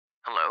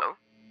Hello?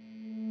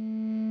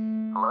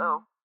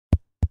 Hello?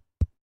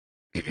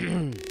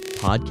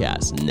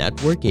 Podcast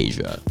Network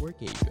Asia.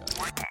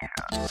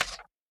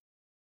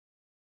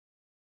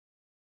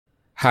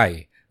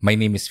 Hi, my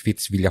name is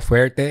Fitz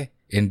Villafuerte,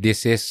 and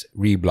this is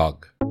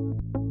Reblog.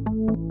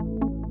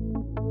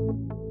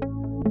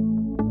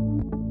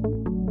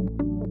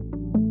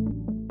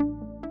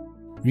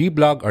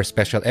 Reblog are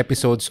special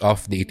episodes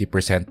of the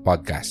 80%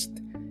 podcast.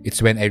 It's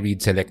when I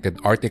read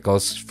selected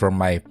articles from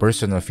my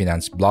personal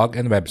finance blog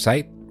and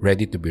website,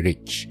 Ready to Be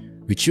Rich,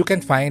 which you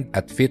can find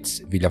at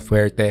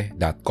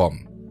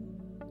fitzvillafuerte.com.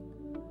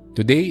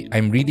 Today,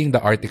 I'm reading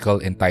the article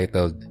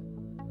entitled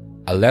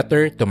A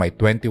Letter to My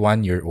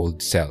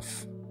 21-Year-Old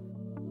Self.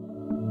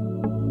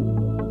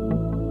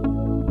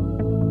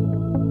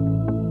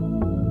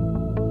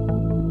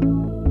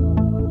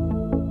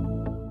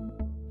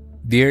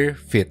 Dear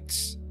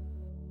Fitz,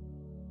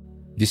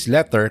 this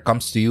letter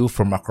comes to you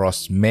from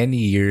across many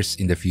years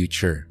in the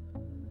future,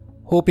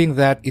 hoping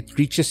that it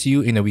reaches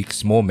you in a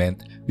week's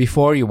moment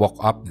before you walk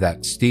up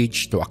that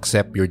stage to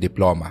accept your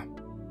diploma.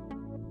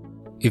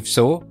 If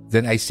so,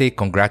 then I say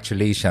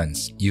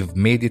congratulations, you've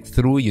made it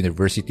through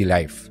university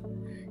life.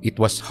 It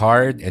was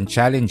hard and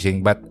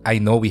challenging, but I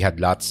know we had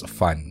lots of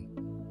fun.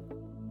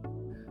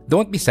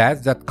 Don't be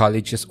sad that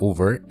college is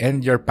over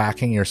and you're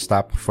packing your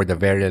stuff for the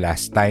very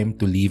last time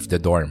to leave the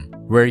dorm,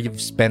 where you've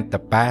spent the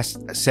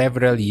past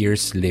several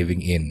years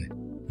living in,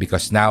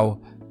 because now,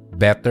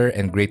 better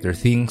and greater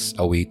things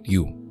await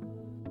you.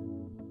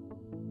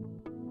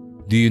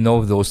 Do you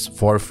know those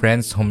 4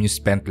 friends whom you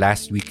spent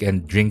last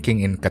weekend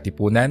drinking in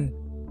Katipunan?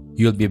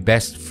 You'll be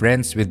best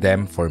friends with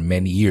them for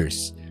many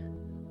years.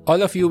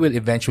 All of you will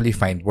eventually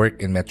find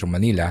work in Metro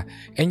Manila,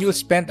 and you'll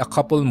spend a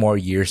couple more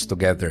years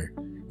together,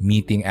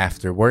 meeting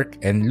after work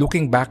and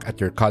looking back at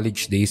your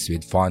college days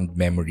with fond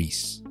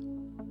memories.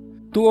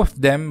 2 of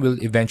them will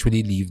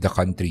eventually leave the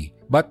country,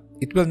 but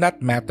it will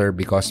not matter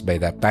because by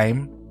that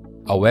time,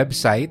 a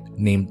website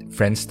named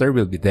Friendster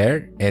will be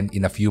there, and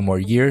in a few more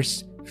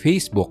years,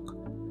 Facebook,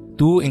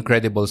 2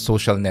 incredible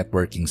social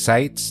networking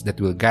sites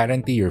that will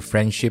guarantee your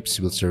friendships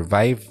will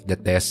survive the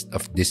test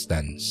of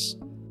distance.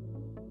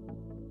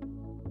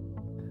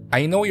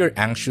 I know you're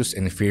anxious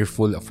and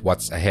fearful of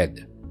what's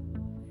ahead.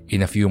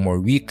 In a few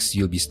more weeks,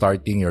 you'll be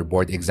starting your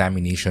board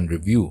examination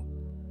review.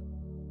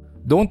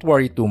 Don't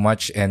worry too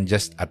much and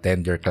just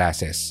attend your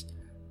classes.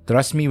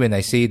 Trust me when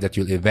I say that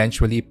you'll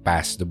eventually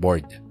pass the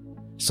board.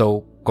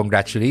 So,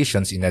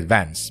 congratulations in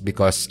advance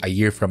because a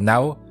year from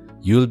now,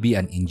 you'll be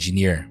an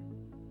engineer.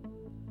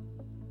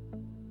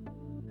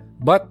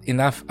 But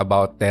enough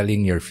about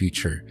telling your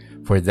future,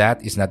 for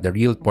that is not the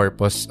real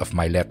purpose of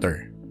my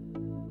letter.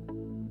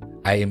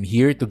 I am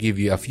here to give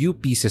you a few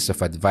pieces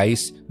of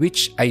advice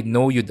which I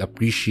know you'd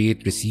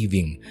appreciate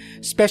receiving,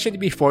 especially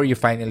before you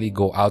finally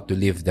go out to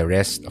live the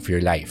rest of your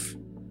life.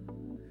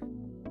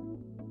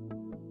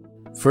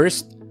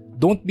 First,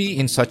 don't be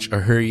in such a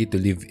hurry to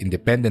live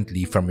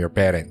independently from your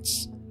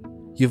parents.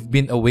 You've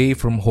been away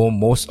from home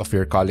most of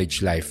your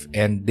college life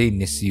and they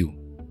miss you.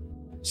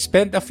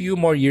 Spend a few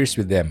more years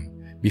with them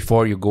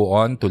before you go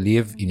on to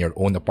live in your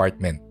own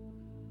apartment.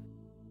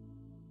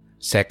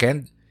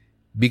 Second,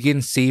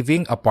 begin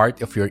saving a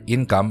part of your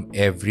income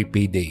every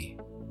payday.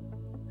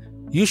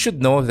 You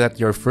should know that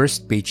your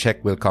first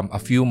paycheck will come a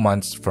few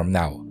months from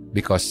now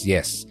because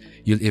yes,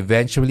 you'll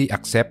eventually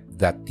accept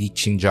that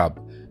teaching job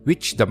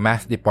which the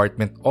math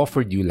department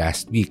offered you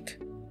last week.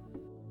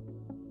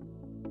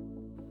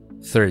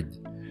 Third,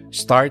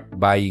 start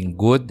buying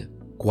good,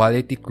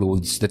 quality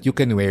clothes that you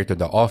can wear to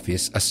the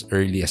office as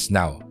early as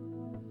now.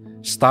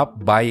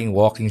 Stop buying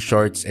walking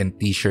shorts and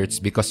t-shirts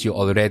because you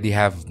already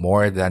have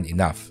more than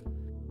enough.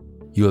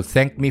 You'll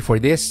thank me for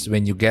this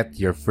when you get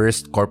your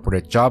first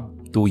corporate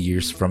job 2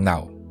 years from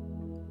now.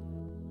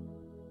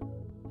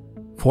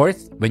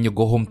 Fourth, when you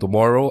go home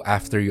tomorrow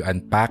after you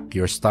unpack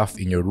your stuff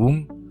in your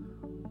room,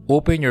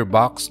 open your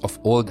box of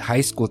old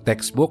high school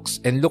textbooks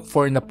and look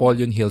for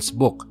Napoleon Hill's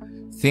book,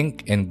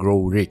 Think and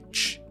Grow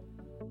Rich.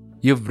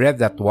 You've read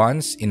that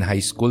once in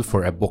high school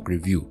for a book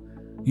review.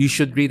 You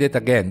should read it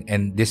again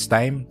and this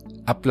time,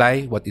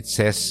 apply what it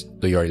says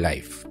to your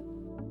life.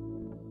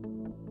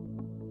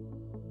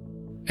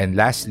 And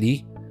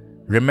lastly,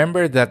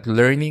 remember that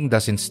learning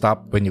doesn't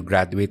stop when you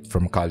graduate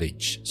from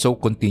college, so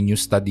continue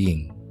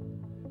studying.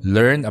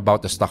 Learn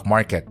about the stock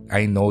market.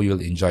 I know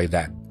you'll enjoy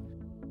that.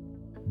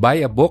 Buy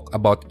a book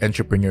about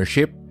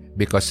entrepreneurship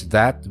because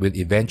that will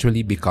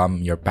eventually become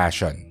your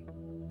passion.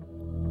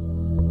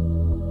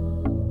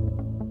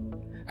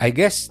 I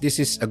guess this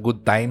is a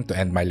good time to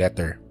end my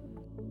letter.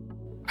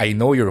 I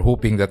know you're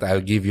hoping that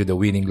I'll give you the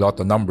winning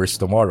lotto numbers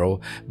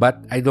tomorrow,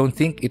 but I don't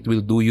think it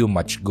will do you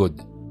much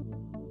good.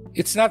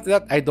 It's not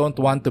that I don't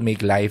want to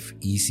make life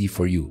easy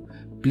for you.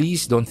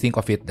 Please don't think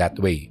of it that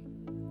way.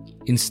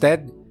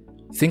 Instead,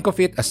 think of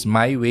it as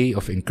my way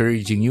of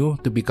encouraging you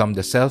to become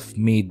the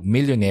self-made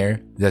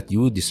millionaire that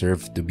you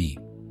deserve to be.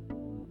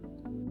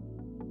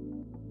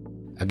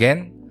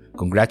 Again,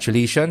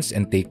 congratulations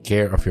and take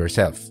care of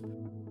yourself.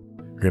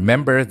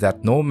 Remember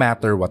that no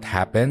matter what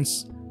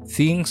happens,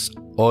 things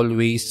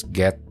always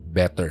get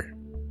better.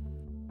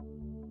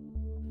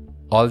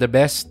 All the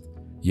best,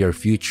 your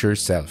future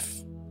self.